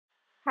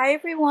Hi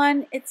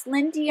everyone, it's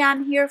Lynn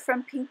Dion here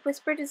from Pink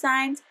Whisper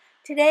Designs.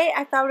 Today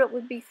I thought it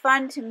would be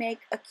fun to make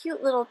a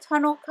cute little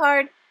tunnel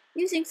card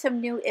using some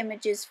new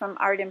images from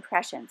Art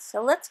Impressions.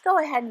 So let's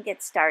go ahead and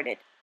get started.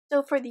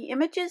 So for the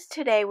images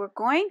today, we're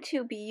going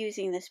to be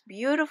using this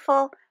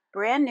beautiful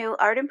brand new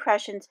Art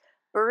Impressions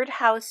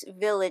Birdhouse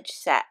Village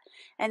set.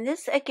 And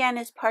this again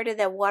is part of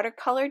the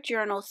watercolor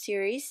journal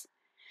series.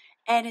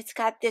 And it's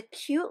got the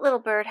cute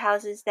little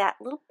birdhouses, that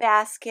little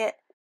basket,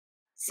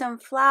 some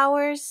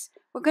flowers.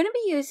 We're going to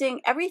be using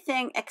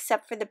everything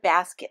except for the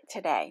basket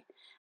today.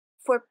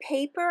 For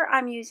paper,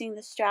 I'm using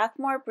the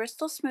Strathmore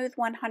Bristol Smooth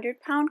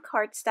 100-pound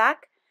cardstock,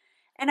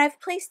 and I've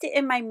placed it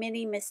in my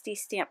mini MISTI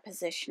stamp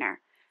positioner.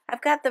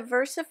 I've got the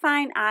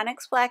Versafine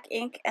Onyx black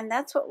ink, and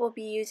that's what we'll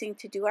be using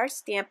to do our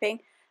stamping.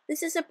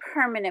 This is a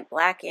permanent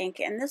black ink,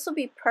 and this will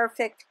be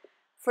perfect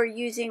for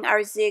using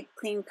our Zig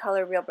Clean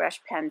Color Real Brush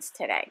pens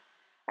today.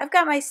 I've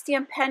got my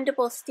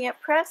STAMPendable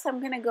stamp press. I'm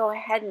going to go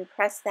ahead and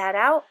press that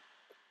out.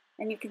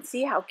 And you can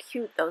see how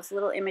cute those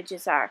little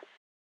images are.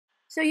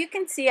 So you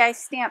can see I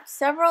stamped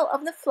several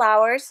of the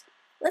flowers.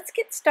 Let's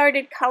get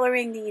started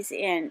coloring these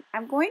in.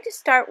 I'm going to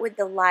start with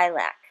the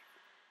lilac.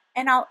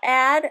 And I'll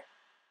add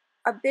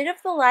a bit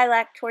of the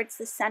lilac towards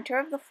the center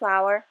of the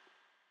flower.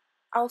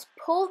 I'll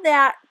pull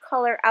that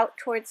color out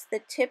towards the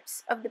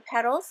tips of the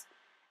petals.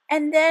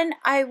 And then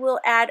I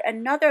will add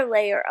another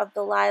layer of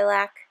the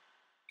lilac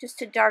just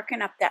to darken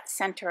up that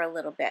center a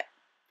little bit.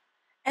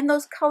 And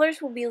those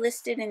colors will be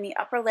listed in the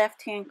upper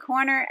left-hand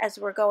corner as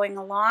we're going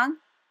along.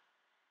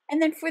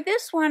 And then for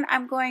this one,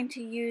 I'm going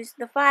to use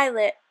the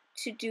violet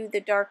to do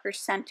the darker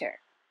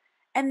center.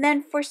 And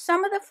then for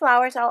some of the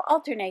flowers, I'll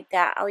alternate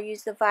that. I'll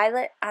use the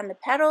violet on the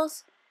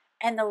petals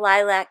and the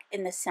lilac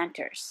in the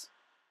centers.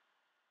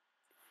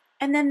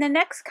 And then the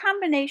next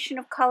combination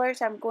of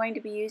colors I'm going to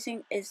be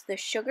using is the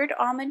sugared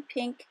almond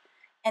pink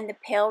and the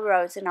pale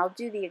rose. And I'll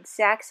do the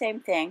exact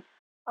same thing.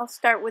 I'll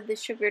start with the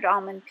sugared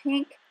almond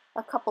pink,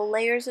 a couple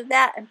layers of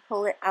that, and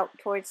pull it out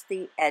towards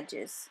the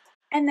edges.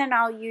 And then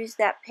I'll use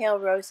that pale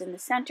rose in the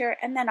center,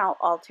 and then I'll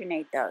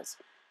alternate those.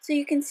 So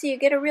you can see you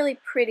get a really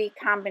pretty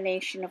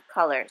combination of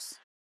colors.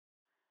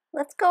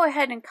 Let's go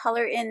ahead and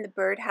color in the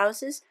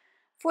birdhouses.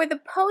 For the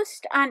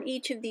post on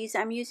each of these,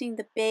 I'm using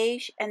the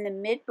beige and the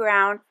mid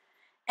brown,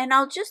 and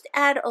I'll just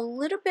add a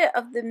little bit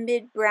of the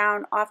mid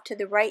brown off to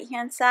the right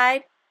hand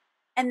side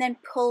and then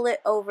pull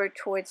it over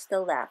towards the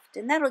left,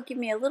 and that'll give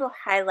me a little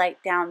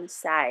highlight down the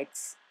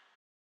sides.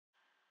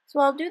 So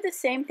I'll do the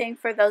same thing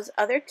for those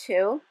other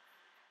two,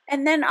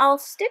 and then I'll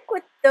stick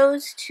with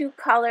those two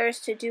colors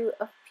to do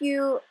a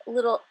few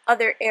little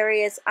other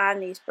areas on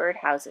these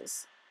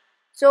birdhouses.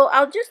 So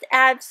I'll just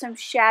add some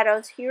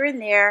shadows here and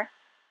there,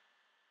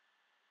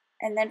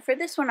 and then for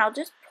this one I'll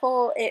just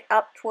pull it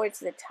up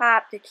towards the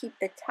top to keep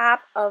the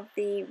top of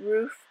the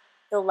roof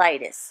the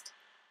lightest.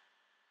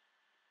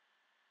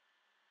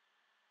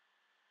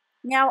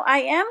 Now I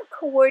am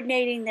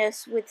coordinating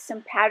this with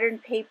some pattern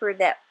paper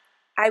that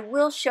I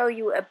will show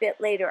you a bit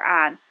later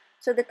on.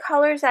 So the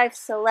colors I've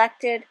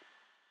selected,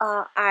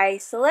 I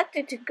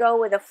selected to go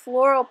with a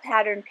floral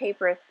pattern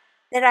paper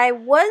that I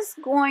was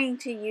going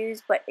to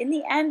use, but in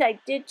the end I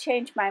did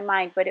change my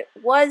mind, but it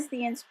was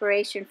the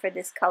inspiration for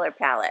this color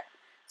palette.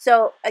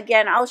 So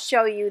again, I'll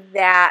show you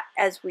that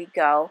as we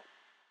go.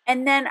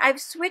 And then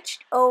I've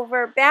switched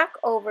back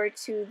over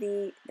to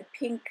the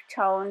pink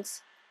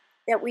tones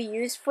that we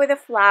used for the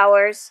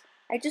flowers.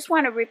 I just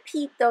want to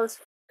repeat those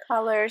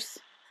colors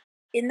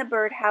in the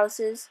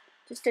birdhouses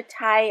just to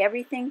tie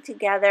everything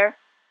together.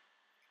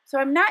 So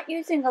I'm not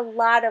using a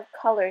lot of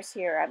colors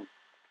here. I'm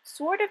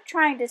sort of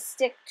trying to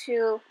stick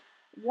to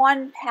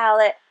one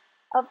palette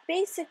of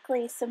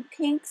basically some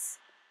pinks,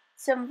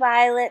 some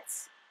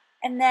violets,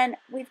 and then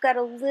we've got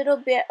a little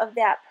bit of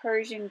that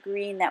Persian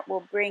green that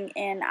we'll bring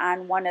in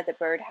on one of the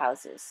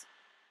birdhouses.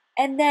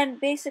 And then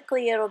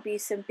basically it'll be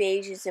some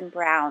beiges and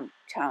brown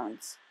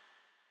tones.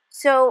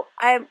 So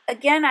I'm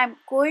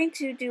going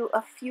to do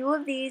a few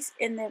of these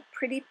in the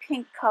pretty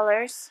pink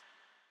colors.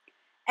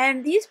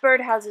 And these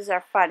birdhouses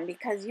are fun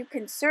because you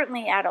can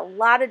certainly add a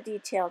lot of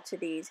detail to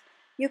these.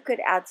 You could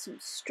add some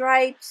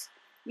stripes,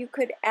 you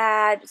could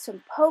add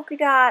some polka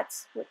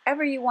dots,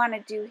 whatever you want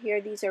to do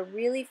here. These are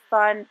really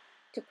fun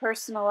to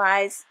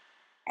personalize.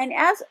 And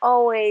as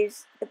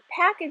always, the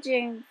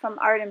packaging from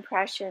Art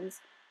Impressions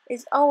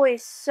is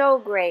always so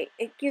great.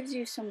 It gives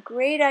you some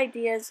great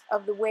ideas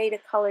of the way to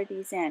color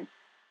these in.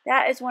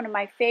 That is one of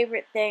my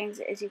favorite things,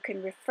 is you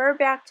can refer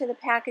back to the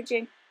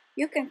packaging.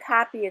 You can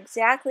copy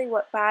exactly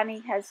what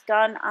Bonnie has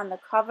done on the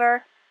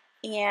cover,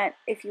 and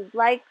if you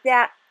like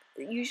that,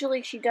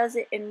 usually she does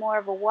it in more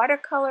of a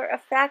watercolor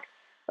effect,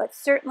 but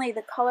certainly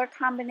the color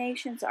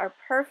combinations are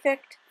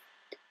perfect.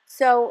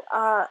 So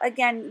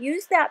again,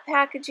 use that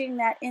packaging.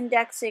 That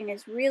indexing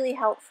is really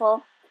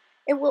helpful.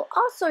 It will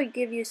also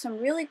give you some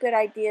really good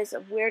ideas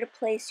of where to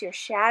place your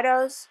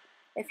shadows.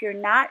 If you're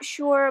not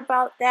sure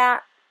about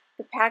that,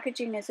 the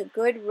packaging is a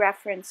good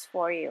reference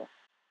for you.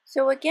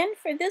 So again,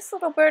 for this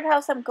little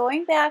birdhouse, I'm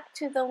going back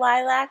to the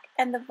lilac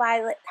and the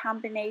violet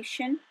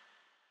combination.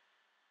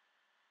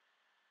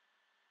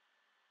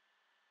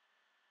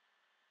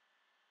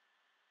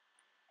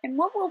 And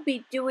what we'll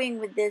be doing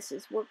with this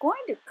is we're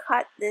going to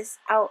cut this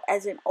out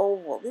as an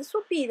oval. This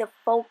will be the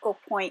focal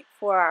point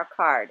for our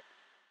card.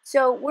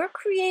 So we're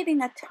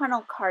creating a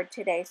tunnel card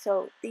today.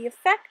 So the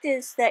effect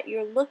is that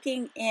you're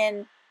looking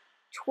in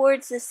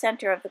towards the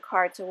center of the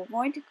card. So we're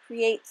going to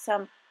create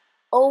some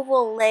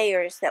oval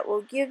layers that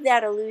will give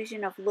that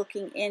illusion of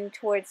looking in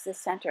towards the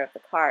center of the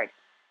card.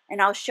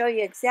 And I'll show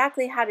you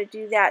exactly how to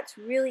do that. It's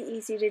really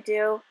easy to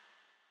do.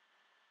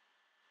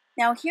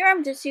 Now here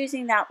I'm just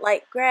using that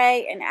light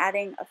gray and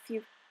adding a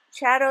few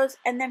shadows.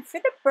 And then for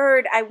the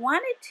bird, I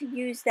wanted to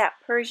use that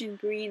Persian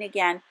green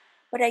again,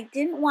 but I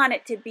didn't want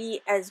it to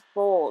be as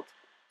bold.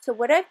 So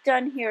what I've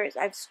done here is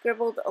I've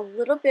scribbled a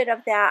little bit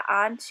of that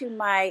onto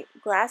my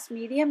glass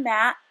medium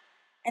matte,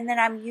 and then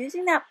I'm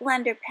using that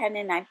blender pen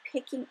and I'm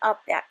picking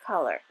up that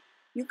color.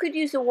 You could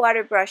use a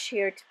water brush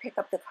here to pick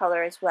up the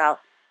color as well,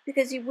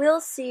 because you will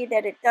see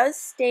that it does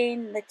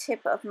stain the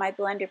tip of my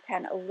blender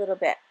pen a little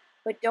bit.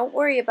 But don't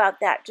worry about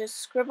that. Just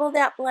scribble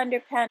that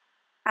blender pen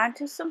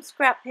onto some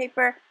scrap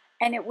paper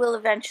and it will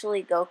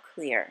eventually go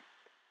clear.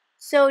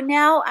 So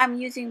now I'm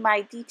using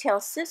my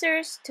detail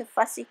scissors to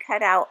fussy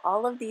cut out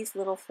all of these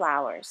little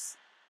flowers.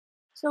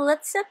 So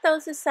let's set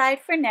those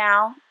aside for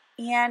now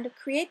and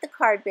create the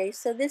card base.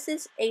 So this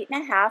is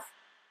 8.5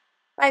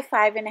 by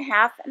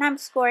 5.5 and I'm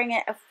scoring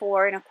it a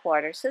 4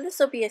 1/4. So this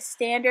will be a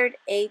standard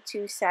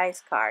A2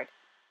 size card.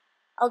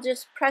 I'll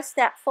just press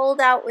that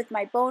fold out with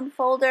my bone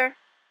folder.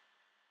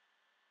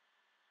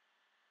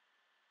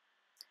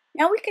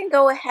 Now we can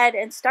go ahead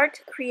and start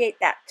to create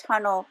that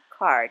tunnel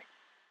card.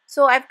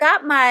 So I've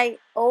got my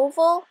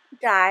oval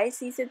dies.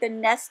 These are the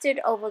nested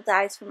oval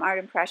dies from Art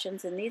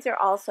Impressions, and these are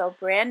also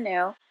brand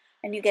new,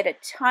 and you get a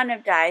ton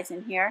of dies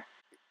in here.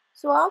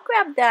 So I'll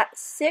grab that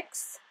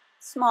 6th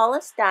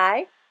smallest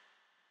die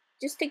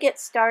just to get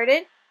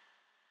started.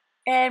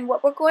 And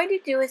what we're going to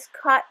do is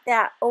cut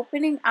that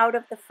opening out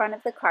of the front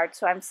of the card.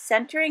 So I'm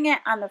centering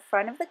it on the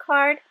front of the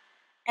card,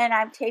 and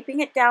I'm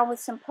taping it down with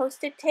some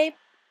Post-it tape.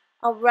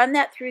 I'll run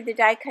that through the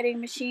die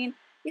cutting machine.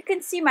 You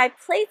can see my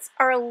plates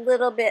are a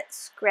little bit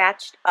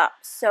scratched up,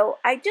 so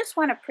I just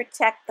want to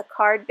protect the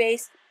card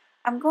base.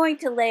 I'm going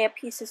to lay a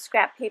piece of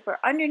scrap paper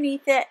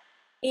underneath it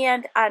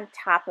and on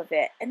top of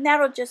it, and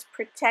that'll just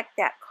protect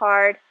that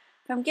card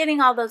from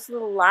getting all those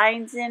little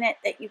lines in it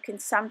that you can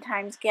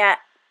sometimes get.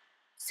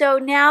 So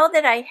now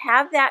that I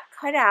have that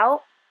cut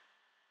out,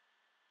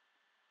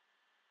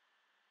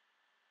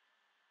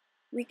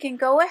 we can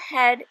go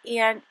ahead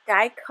and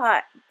die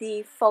cut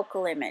the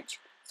focal image.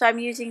 So I'm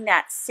using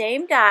that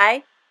same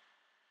die.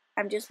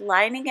 I'm just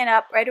lining it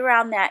up right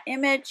around that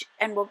image,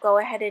 and we'll go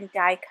ahead and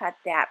die cut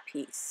that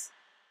piece.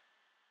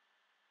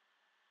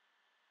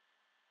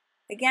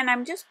 Again,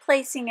 I'm just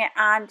placing it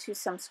onto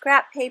some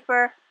scrap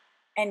paper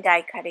and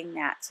die cutting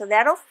that. So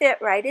that'll fit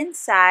right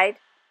inside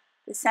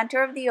the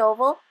center of the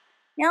oval.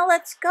 Now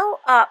let's go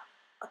up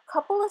a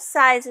couple of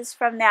sizes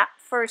from that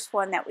first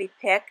one that we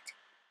picked,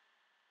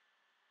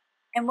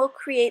 and we'll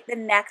create the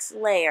next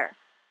layer.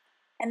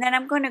 And then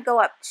I'm going to go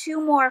up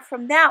 2 more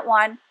from that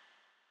one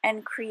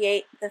and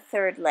create the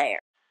 3rd layer.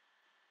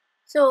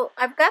 So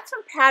I've got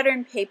some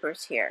pattern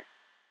papers here,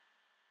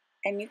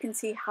 and you can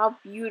see how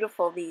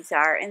beautiful these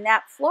are. And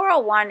that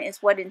floral one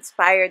is what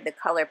inspired the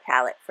color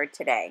palette for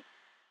today.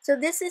 So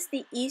this is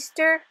the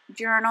Easter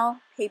Journal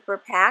paper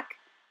pack.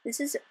 This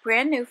is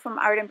brand new from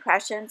Art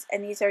Impressions,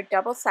 and these are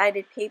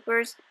double-sided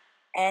papers,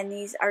 and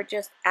these are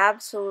just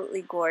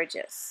absolutely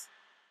gorgeous.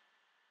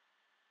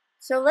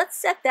 So let's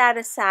set that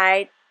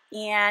aside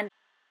and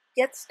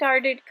get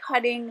started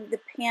cutting the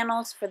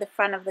panels for the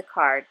front of the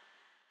card.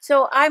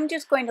 So I'm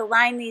just going to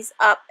line these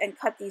up and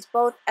cut these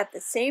both at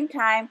the same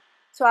time.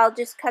 So I'll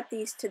just cut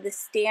these to the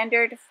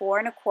standard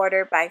 4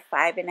 1/4 by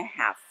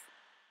 5.5.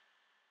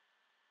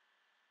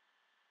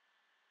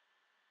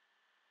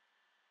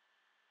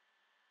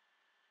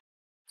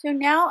 So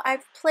now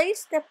I've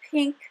placed the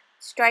pink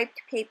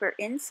striped paper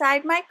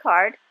inside my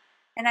card,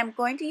 and I'm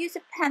going to use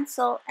a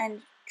pencil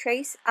and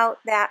trace out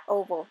that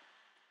oval.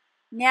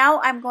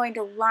 Now I'm going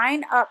to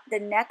line up the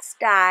next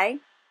die,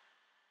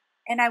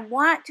 and I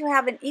want to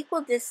have an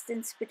equal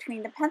distance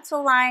between the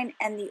pencil line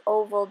and the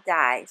oval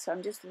die. So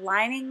I'm just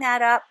lining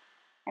that up.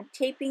 I'm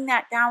taping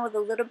that down with a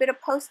little bit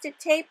of Post-it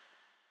tape.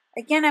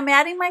 Again, I'm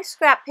adding my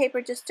scrap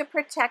paper just to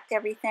protect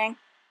everything,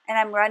 and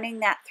I'm running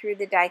that through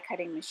the die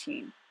cutting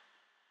machine.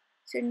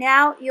 So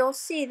now you'll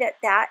see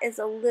that that is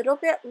a little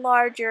bit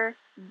larger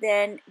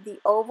than the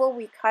oval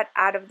we cut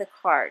out of the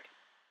card.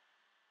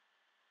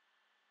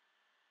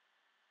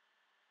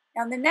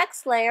 Now the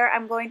next layer,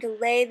 I'm going to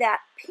lay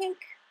that pink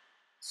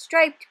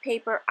striped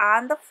paper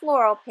on the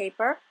floral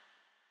paper,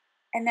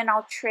 and then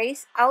I'll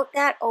trace out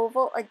that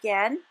oval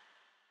again,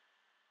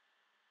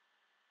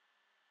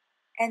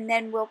 and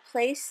then we'll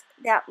place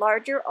that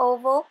larger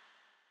oval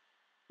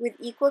with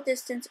equal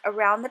distance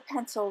around the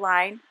pencil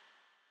line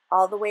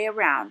all the way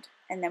around,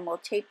 and then we'll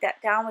tape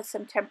that down with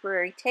some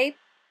temporary tape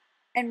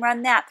and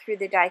run that through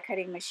the die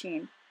cutting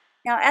machine.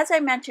 Now, as I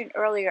mentioned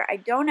earlier, I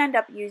don't end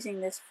up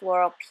using this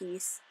floral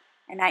piece,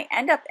 and I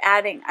end up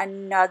adding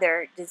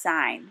another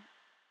design.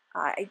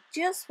 I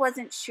just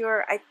wasn't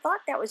sure. I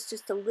thought that was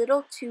just a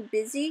little too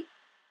busy,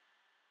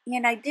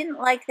 and I didn't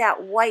like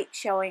that white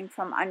showing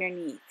from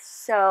underneath.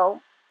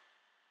 So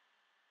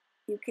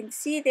you can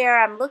see there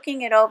I'm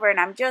looking it over and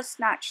I'm just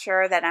not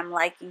sure that I'm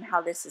liking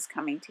how this is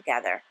coming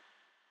together.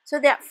 So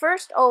that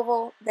first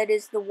oval that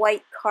is the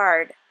white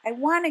card, I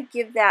want to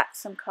give that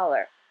some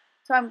color.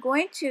 So I'm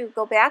going to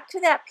go back to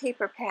that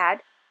paper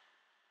pad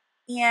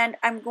and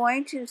I'm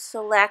going to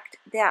select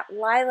that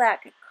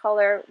lilac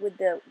color with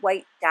the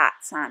white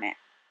dots on it.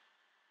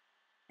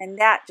 And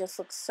that just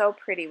looks so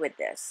pretty with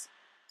this.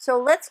 So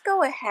let's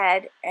go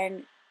ahead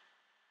and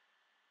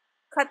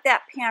cut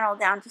that panel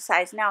down to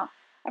size. Now,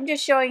 I'm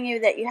just showing you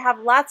that you have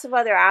lots of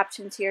other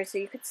options here, so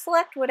you could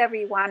select whatever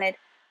you wanted,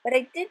 but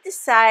I did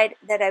decide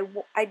that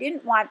I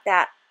didn't want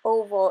that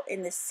oval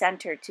in the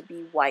center to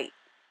be white.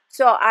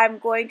 So I'm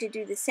going to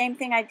do the same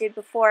thing I did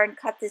before and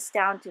cut this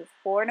down to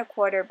 4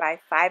 1/4 by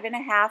 5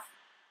 1/2.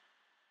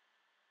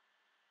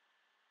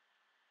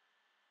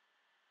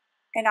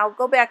 And I'll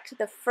go back to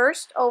the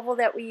first oval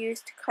that we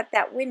used to cut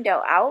that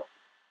window out.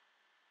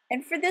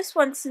 And for this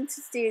one, since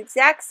it's the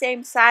exact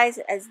same size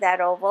as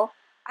that oval,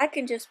 I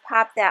can just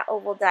pop that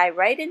oval die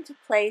right into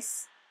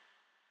place.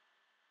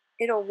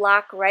 It'll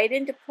lock right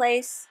into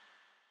place,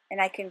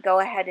 and I can go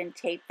ahead and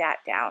tape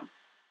that down.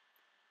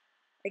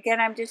 Again,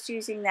 I'm just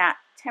using that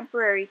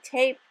temporary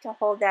tape to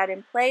hold that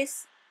in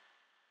place.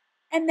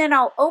 And then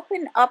I'll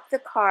open up the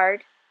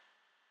card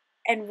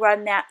and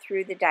run that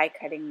through the die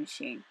cutting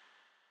machine.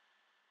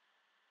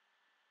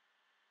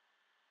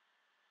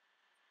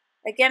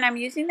 Again, I'm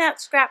using that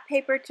scrap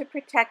paper to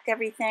protect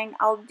everything.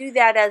 I'll do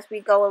that as we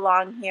go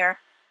along here,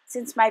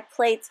 since my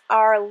plates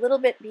are a little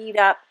bit beat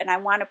up and I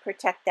want to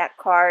protect that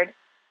card.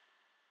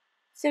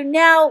 So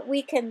now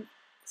we can,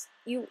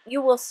 you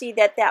will see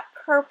that that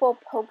purple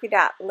polka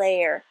dot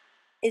layer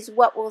is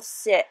what will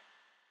sit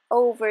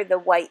over the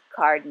white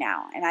card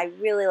now, and I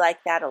really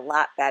like that a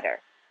lot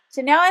better.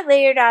 So now I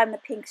layered on the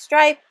pink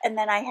stripe, and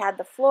then I had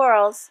the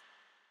florals.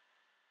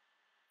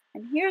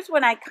 And here's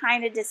when I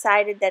kind of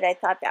decided that I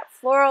thought that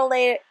floral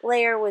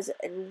layer was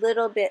a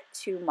little bit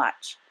too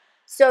much.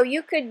 So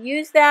you could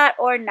use that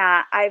or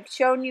not. I've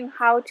shown you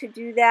how to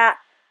do that.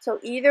 So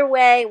either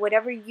way,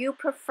 whatever you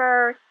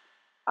prefer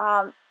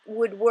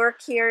would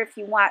work here if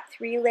you want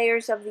 3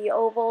 layers of the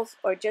ovals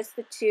or just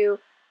the 2.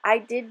 I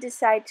did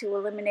decide to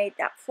eliminate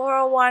that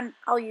floral one.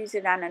 I'll use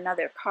it on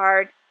another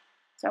card.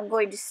 So I'm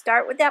going to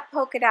start with that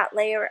polka dot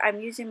layer. I'm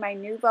using my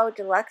Nuvo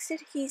Deluxe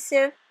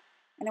adhesive.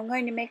 And I'm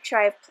going to make sure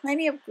I have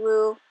plenty of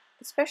glue,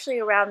 especially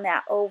around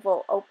that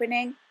oval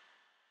opening.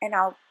 And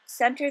I'll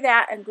center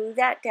that and glue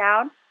that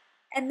down.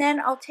 And then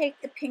I'll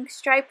take the pink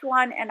striped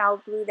one and I'll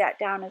glue that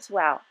down as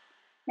well.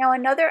 Now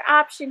another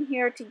option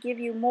here to give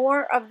you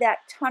more of that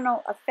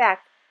tunnel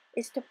effect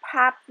is to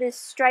pop this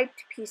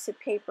striped piece of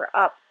paper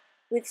up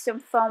with some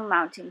foam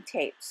mounting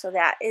tape. So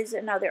that is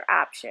another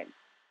option.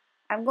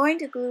 I'm going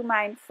to glue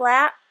mine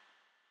flat,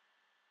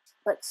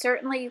 but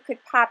certainly you could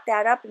pop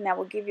that up and that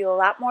will give you a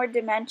lot more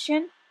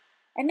dimension.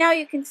 And now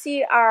you can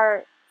see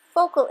our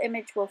focal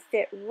image will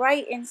fit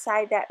right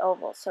inside that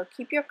oval. So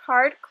keep your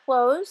card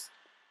closed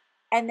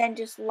and then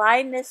just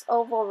line this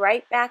oval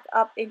right back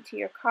up into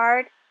your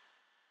card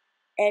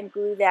and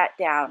glue that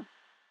down.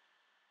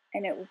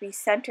 And it will be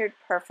centered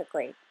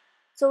perfectly.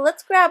 So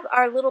let's grab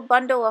our little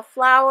bundle of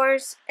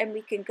flowers and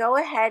we can go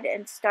ahead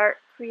and start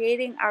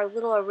creating our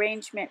little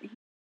arrangement.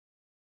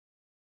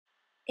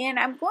 And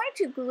I'm going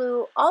to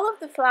glue all of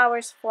the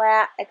flowers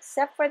flat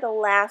except for the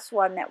last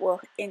one that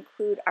will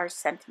include our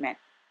sentiment.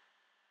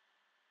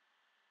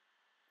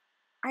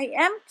 I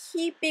am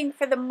keeping,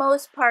 for the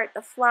most part,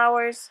 the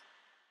flowers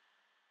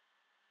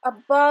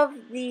above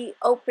the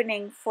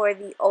opening for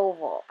the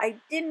oval. I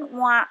didn't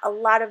want a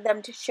lot of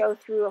them to show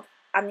through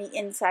on the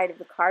inside of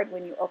the card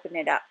when you open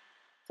it up.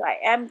 So I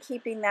am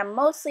keeping them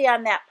mostly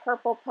on that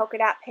purple polka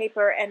dot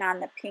paper and on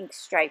the pink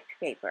striped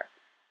paper.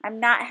 I'm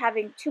not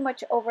having too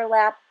much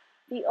overlap.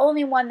 The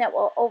only one that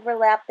will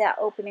overlap that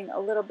opening a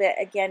little bit,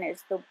 again,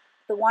 is the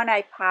one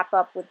I pop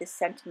up with the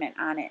sentiment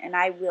on it, and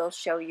I will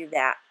show you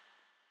that.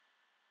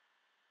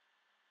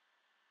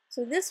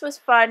 So this was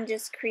fun,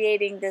 just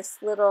creating this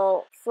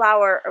little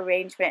flower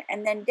arrangement.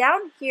 And then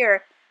down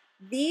here,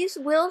 these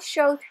will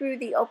show through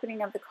the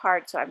opening of the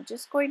card. So I'm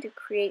just going to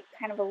create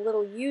kind of a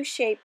little U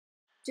shape,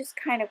 just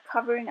kind of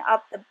covering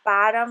up the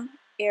bottom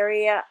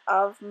area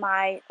of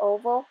my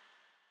oval.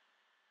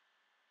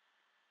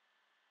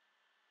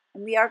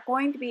 And we are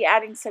going to be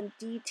adding some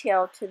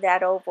detail to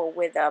that oval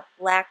with a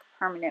black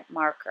permanent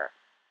marker.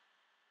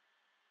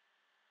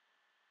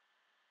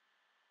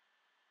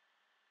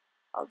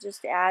 I'll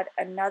just add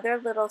another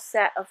little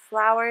set of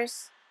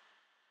flowers.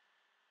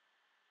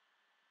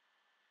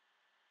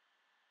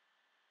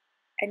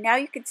 And now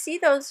you can see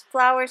those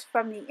flowers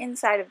from the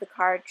inside of the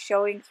card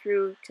showing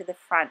through to the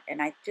front,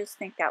 and I just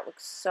think that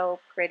looks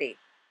so pretty.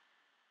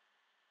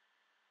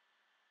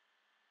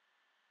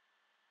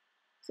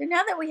 So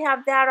now that we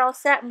have that all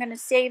set, I'm going to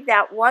save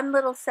that one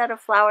little set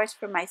of flowers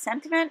for my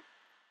sentiment.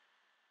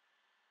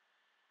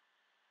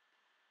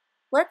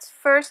 Let's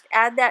first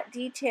add that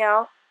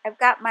detail I've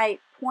got my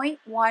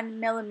 0.1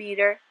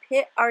 millimeter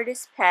Pitt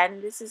Artist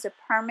pen. This is a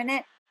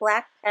permanent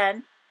black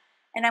pen,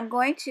 and I'm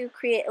going to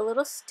create a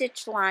little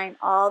stitch line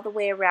all the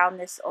way around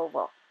this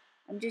oval.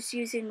 I'm just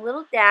using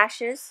little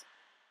dashes,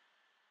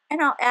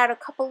 and I'll add a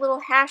couple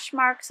little hash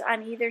marks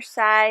on either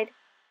side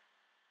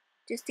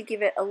just to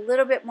give it a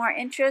little bit more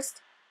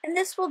interest, and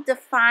this will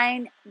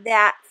define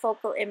that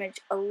focal image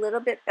a little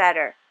bit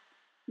better.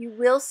 You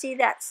will see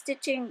that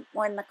stitching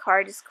when the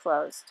card is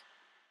closed.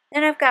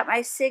 Then I've got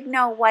my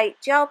Signo White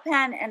Gel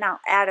Pen, and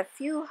I'll add a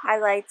few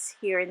highlights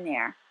here and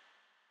there.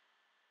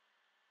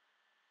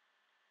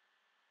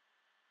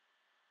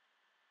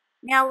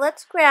 Now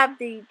let's grab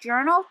the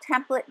journal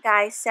template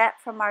die set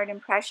from Art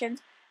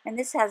Impressions, and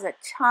this has a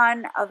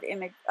ton of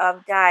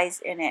dies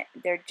in it.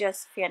 They're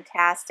just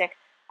fantastic.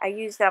 I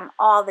use them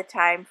all the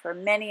time for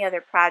many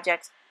other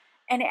projects,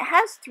 and it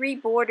has 3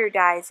 border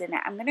dies in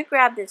it. I'm going to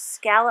grab this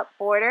scallop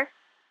border.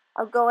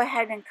 I'll go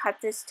ahead and cut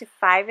this to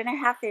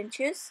 5.5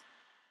 inches,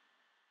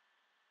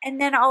 and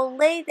then I'll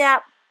lay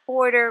that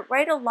border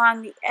right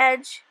along the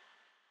edge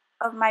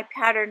of my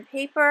pattern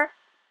paper.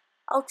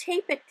 I'll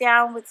tape it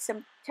down with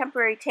some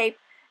temporary tape,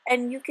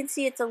 and you can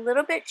see it's a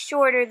little bit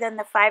shorter than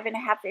the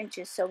 5.5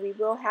 inches, so we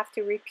will have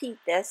to repeat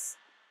this.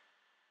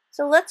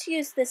 So let's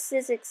use the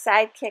Sizzix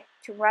Sidekick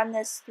to run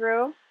this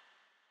through.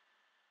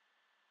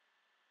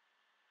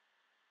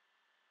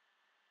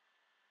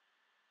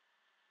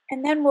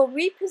 And then we'll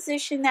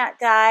reposition that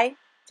die.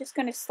 Just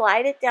going to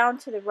slide it down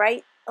to the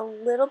right a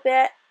little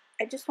bit.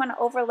 I just want to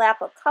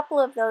overlap a couple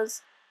of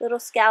those little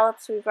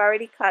scallops we've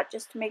already cut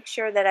just to make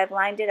sure that I've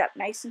lined it up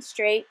nice and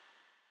straight.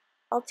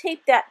 I'll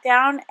tape that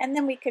down, and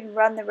then we can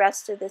run the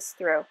rest of this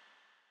through.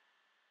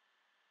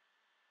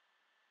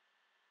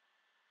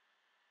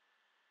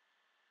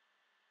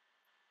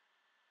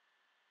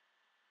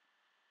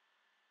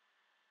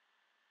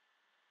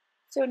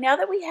 So now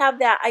that we have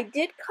that, I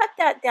did cut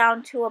that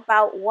down to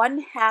about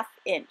 1/2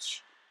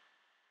 inch.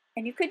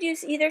 And you could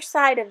use either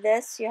side of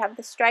this. You have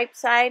the stripe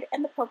side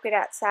and the polka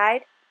dot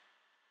side.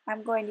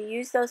 I'm going to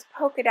use those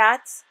polka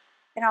dots,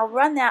 and I'll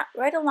run that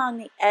right along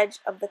the edge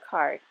of the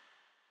card.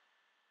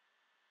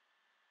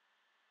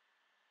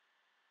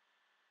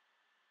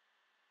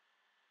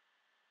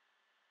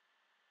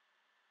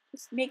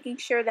 Just making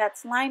sure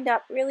that's lined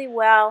up really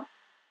well.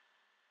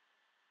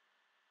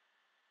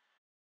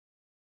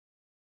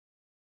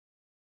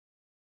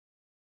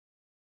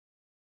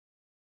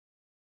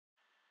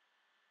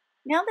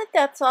 Now that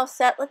that's all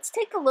set, let's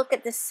take a look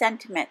at the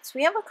sentiments.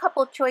 We have a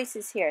couple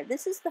choices here.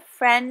 This is the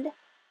Friend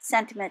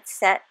sentiment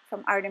set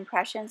from Art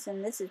Impressions,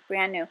 and this is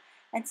brand new.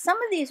 And some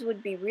of these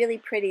would be really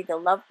pretty. The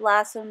love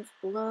blossoms,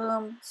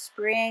 bloom,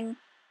 spring.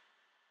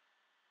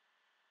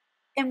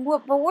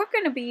 But we're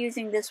going to be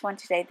using this one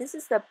today. This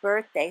is the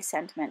birthday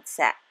sentiment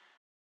set.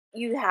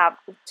 You have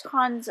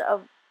tons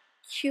of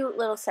cute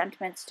little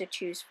sentiments to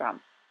choose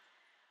from.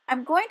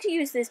 I'm going to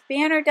use this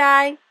banner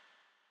die,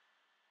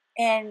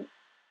 and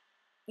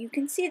you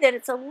can see that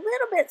it's a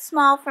little bit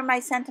small for my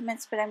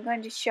sentiments, but I'm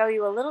going to show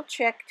you a little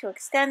trick to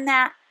extend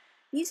that.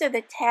 These are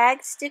the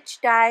tag stitch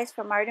dies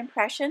from Art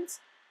Impressions.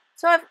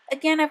 So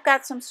I've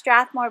got some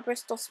Strathmore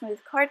Bristol Smooth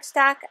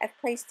cardstock. I've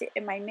placed it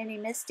in my mini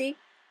MISTI.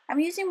 I'm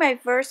using my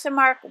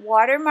Versamark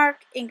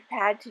Watermark Ink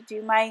Pad to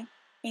do my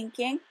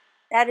inking.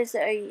 That is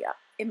a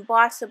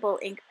embossable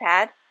ink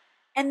pad.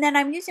 And then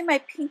I'm using my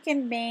Pink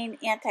and Main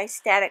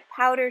anti-static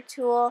powder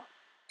tool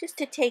just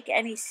to take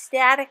any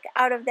static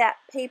out of that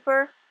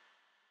paper.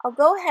 I'll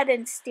go ahead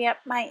and stamp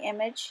my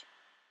image,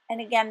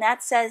 and again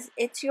that says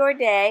it's your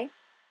day,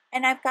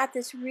 and I've got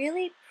this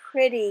really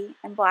pretty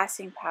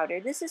embossing powder.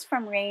 This is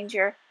from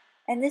Ranger,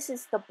 and this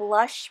is the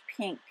blush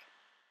pink,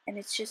 and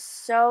it's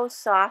just so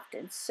soft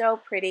and so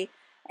pretty,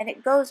 and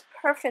it goes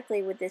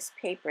perfectly with this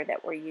paper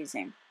that we're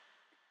using.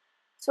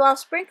 So I'll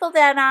sprinkle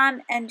that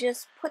on and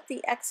just put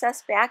the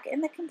excess back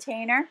in the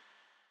container,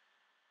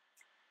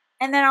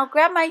 and then I'll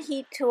grab my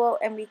heat tool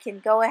and we can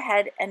go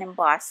ahead and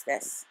emboss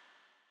this.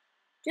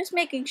 Just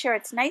making sure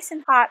it's nice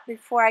and hot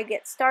before I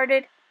get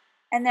started,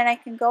 and then I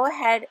can go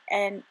ahead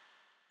and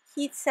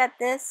heat set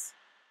this.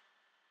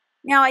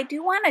 Now I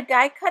do want to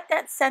die cut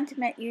that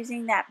sentiment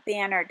using that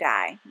banner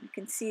die. You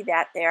can see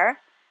that there.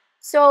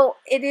 So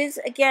it is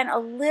again a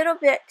little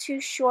bit too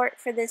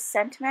short for this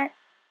sentiment.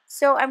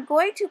 So I'm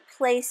going to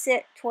place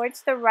it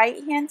towards the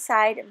right hand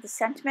side of the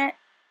sentiment,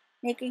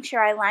 making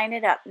sure I line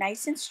it up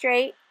nice and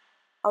straight.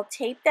 I'll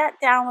tape that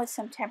down with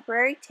some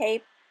temporary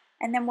tape.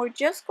 And then we're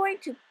just going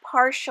to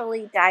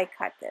partially die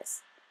cut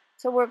this.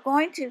 So we're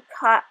going to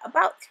cut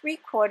about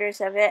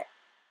 3/4 of it,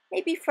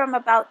 maybe from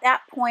about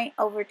that point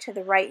over to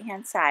the right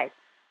hand side.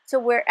 So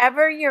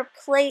wherever your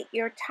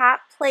top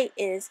plate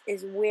is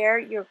where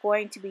you're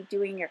going to be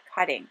doing your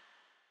cutting.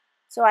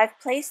 So I've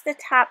placed the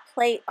top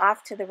plate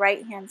off to the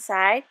right hand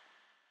side.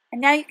 And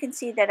now you can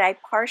see that I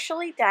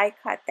partially die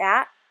cut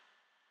that.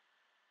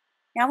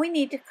 Now we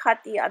need to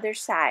cut the other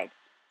side.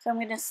 So I'm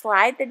going to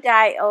slide the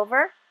die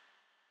over.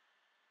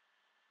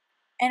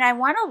 And I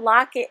want to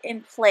lock it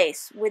in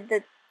place with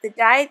the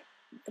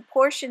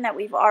portion that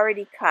we've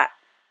already cut.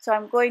 So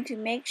I'm going to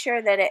make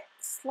sure that it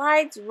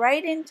slides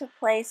right into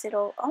place.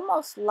 It'll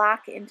almost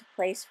lock into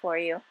place for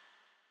you.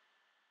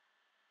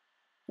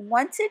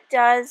 Once it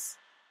does,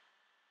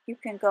 you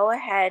can go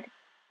ahead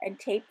and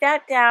tape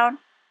that down,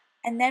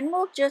 and then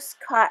we'll just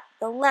cut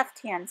the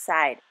left-hand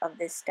side of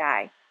this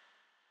die.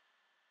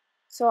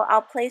 So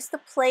I'll place the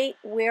plate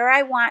where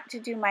I want to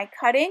do my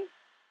cutting,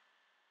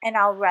 and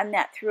I'll run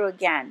that through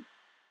again.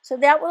 So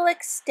that will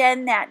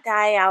extend that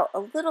die out a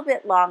little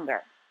bit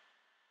longer.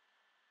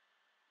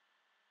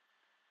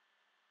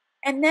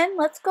 And then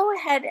let's go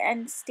ahead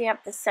and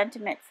stamp the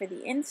sentiment for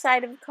the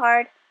inside of the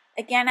card.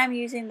 Again, I'm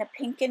using the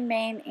Pink &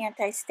 Main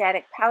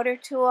Anti-Static Powder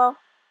Tool.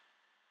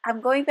 I'm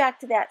going back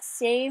to that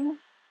same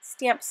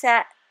stamp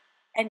set,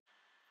 and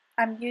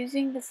I'm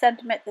using the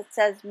sentiment that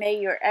says, "May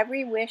your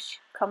every wish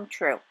come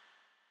true."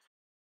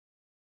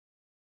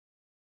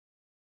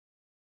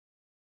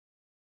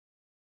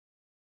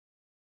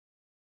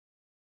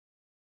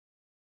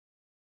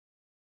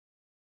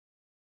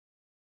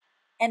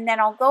 And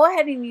then I'll go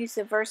ahead and use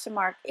the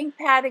Versamark ink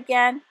pad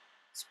again,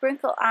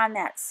 sprinkle on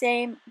that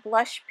same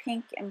blush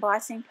pink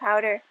embossing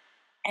powder,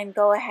 and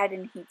go ahead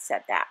and heat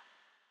set that.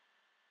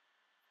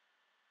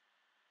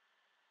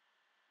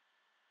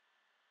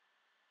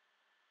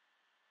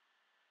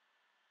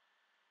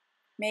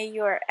 May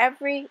your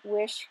every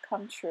wish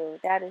come true.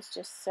 That is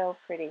just so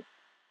pretty.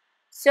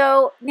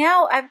 So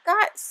now I've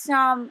got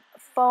some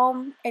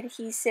foam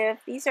adhesive.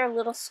 These are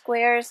little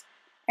squares.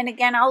 And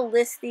again, I'll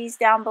list these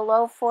down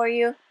below for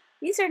you.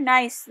 These are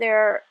nice.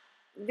 They're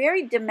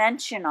very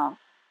dimensional.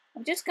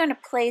 I'm just going to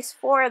place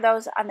 4 of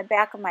those on the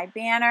back of my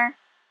banner.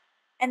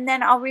 And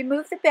then I'll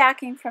remove the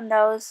backing from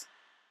those,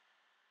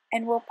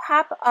 and we'll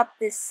pop up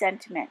this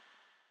sentiment.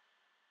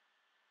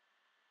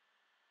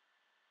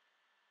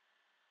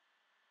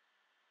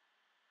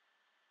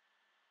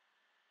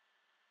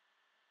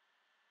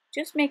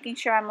 Just making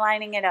sure I'm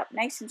lining it up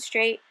nice and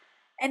straight.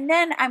 And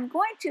then I'm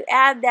going to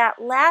add that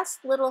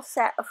last little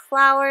set of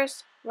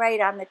flowers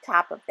right on the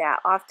top of that,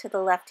 off to the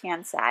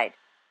left-hand side.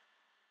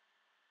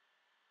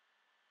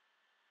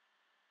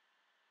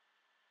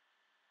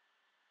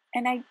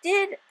 And I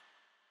did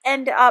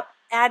end up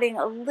adding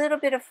a little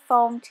bit of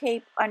foam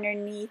tape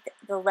underneath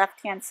the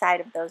left-hand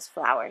side of those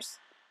flowers.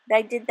 But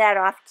I did that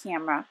off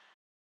camera.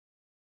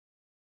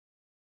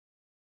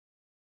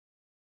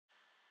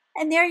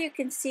 And there you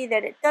can see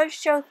that it does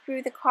show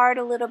through the card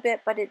a little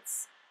bit, but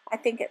I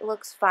think it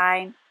looks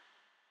fine.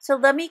 So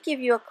let me give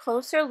you a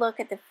closer look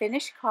at the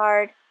finished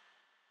card,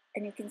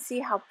 and you can see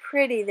how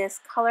pretty this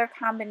color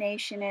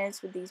combination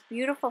is with these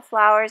beautiful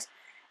flowers.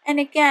 And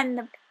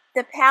again,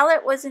 the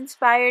palette was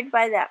inspired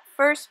by that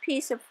first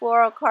piece of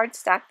floral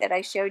cardstock that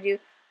I showed you,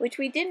 which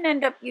we didn't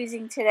end up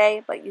using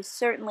today, but you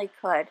certainly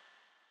could.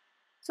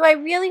 So I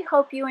really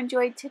hope you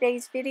enjoyed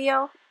today's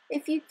video.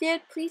 If you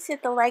did, please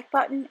hit the like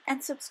button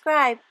and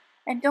subscribe.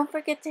 And don't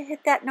forget to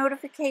hit that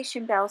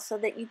notification bell so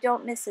that you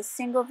don't miss a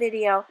single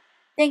video.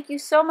 Thank you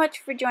so much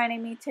for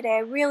joining me today. I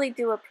really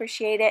do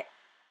appreciate it.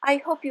 I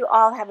hope you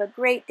all have a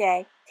great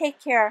day.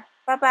 Take care.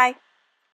 Bye-bye.